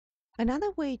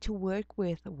Another way to work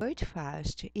with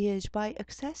Wordfast is by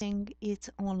accessing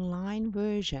its online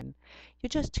version. You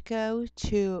just go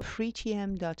to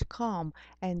freetm.com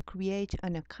and create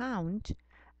an account,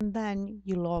 and then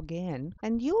you log in,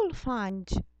 and you will find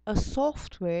a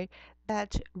software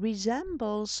that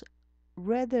resembles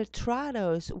rather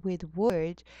Trados with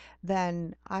Word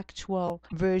than actual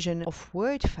version of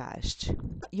Wordfast.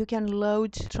 You can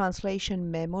load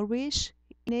translation memories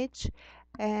in it,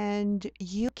 and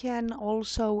you can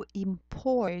also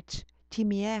import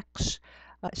TMX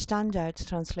standard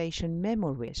translation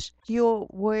memories. You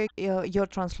work your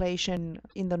translation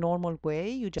in the normal way.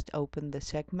 You just open the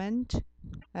segment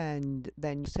and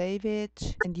then you save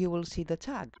it and you will see the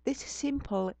tag. This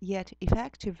simple yet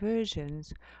effective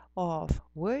versions of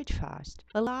Wordfast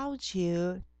allows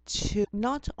you to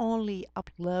not only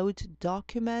upload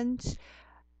documents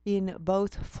in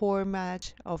both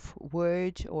format of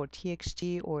Word or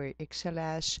TXT or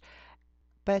XLS,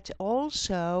 but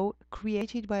also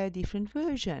created by a different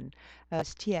version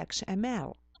as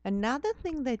TXML. Another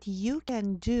thing that you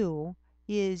can do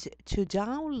is to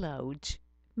download,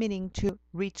 meaning to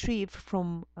retrieve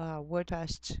from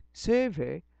Wordfast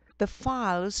server, the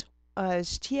files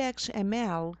as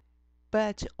TXML,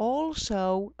 but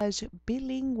also as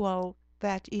bilingual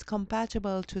that is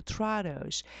compatible to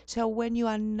Trados. So when you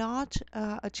are not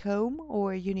at home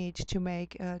or you need to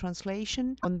make a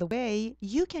translation on the way,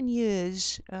 you can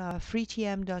use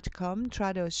freetm.com,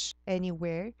 Trados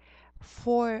Anywhere,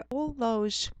 for all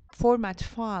those format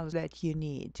files that you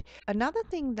need. Another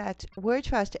thing that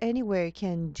Wordfast Anywhere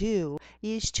can do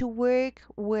is to work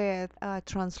with a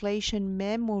translation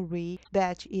memory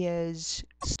that is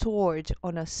stored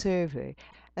on a server.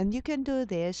 And you can do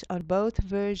this on both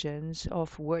versions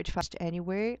of Wordfast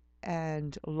Anywhere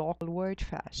and local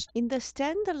Wordfast. In the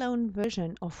standalone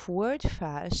version of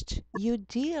Wordfast, you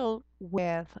deal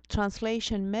with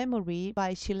translation memory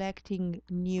by selecting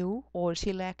New or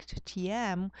Select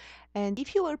TM, and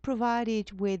if you are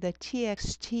provided with a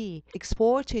TXT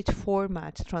exported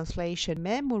format translation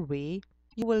memory,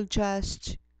 you will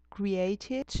just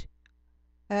create it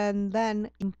and then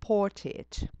import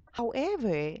it.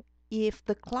 However, if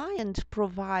the client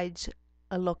provides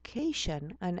a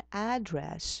location, an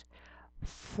address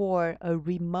for a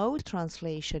remote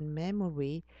translation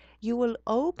memory, you will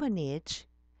open it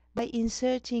by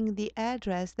inserting the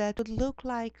address that would look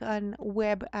like an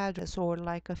web address or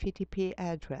like a FTP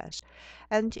address.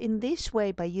 And in this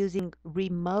way, by using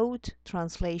remote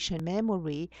translation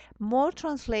memory, more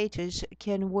translators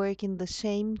can work in the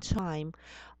same time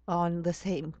on the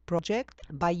same project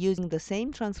by using the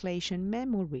same translation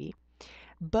memory,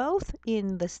 both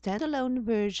in the standalone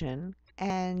version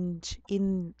and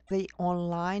in the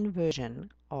online version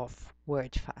of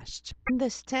Wordfast. In the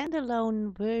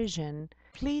standalone version,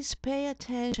 please pay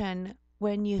attention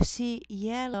when you see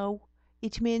yellow,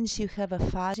 it means you have a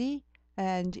fuzzy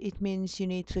and it means you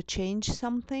need to change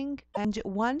something. And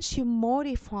once you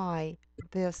modify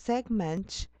the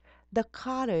segment, the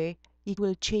color, it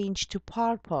will change to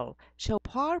purple. So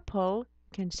purple,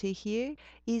 you can see here,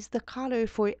 is the color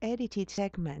for edited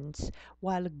segments,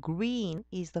 while green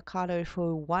is the color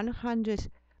for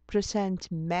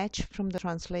 100% match from the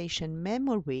translation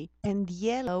memory, and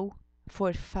yellow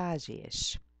for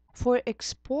fuzzies. For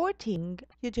exporting,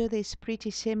 you do this pretty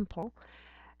simple.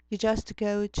 You just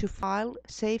go to File,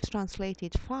 Save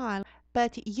Translated File,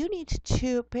 but you need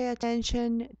to pay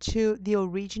attention to the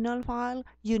original file.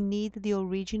 You need the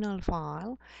original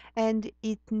file, and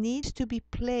it needs to be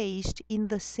placed in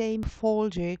the same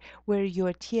folder where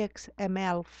your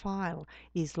TXML file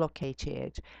is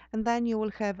located. And then you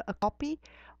will have a copy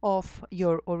of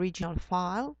your original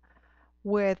file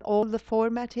with all the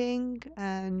formatting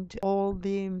and all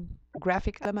the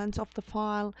graphic elements of the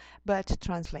file, but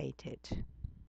translated.